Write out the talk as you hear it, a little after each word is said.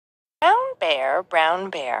Brown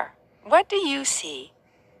bear, what do you see?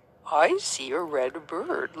 I see a red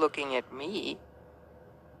bird looking at me.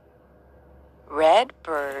 Red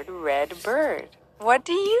bird, what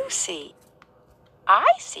do you see? I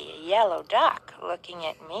see a yellow duck looking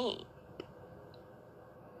at me.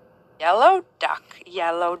 Yellow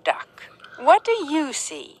duck, what do you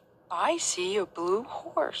see? I see a blue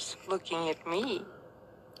horse looking at me.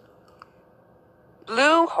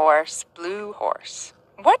 Blue horse,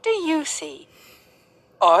 what do you see?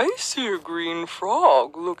 I see a green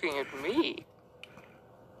frog looking at me.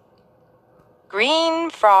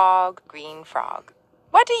 Green frog,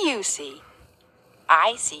 what do you see?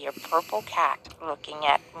 I see a purple cat looking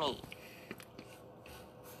at me.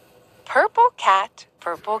 Purple cat,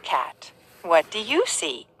 what do you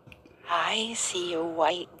see? I see a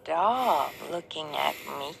white dog looking at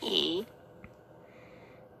me.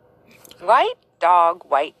 White dog,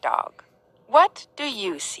 what do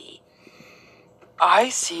you see? I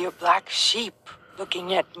see a black sheep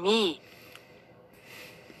looking at me.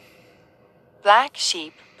 Black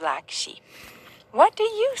sheep, what do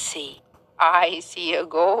you see? I see a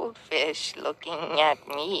goldfish looking at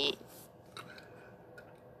me.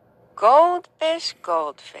 Goldfish,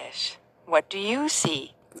 what do you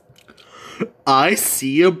see? I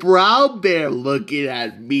see a brown bear looking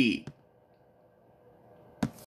at me.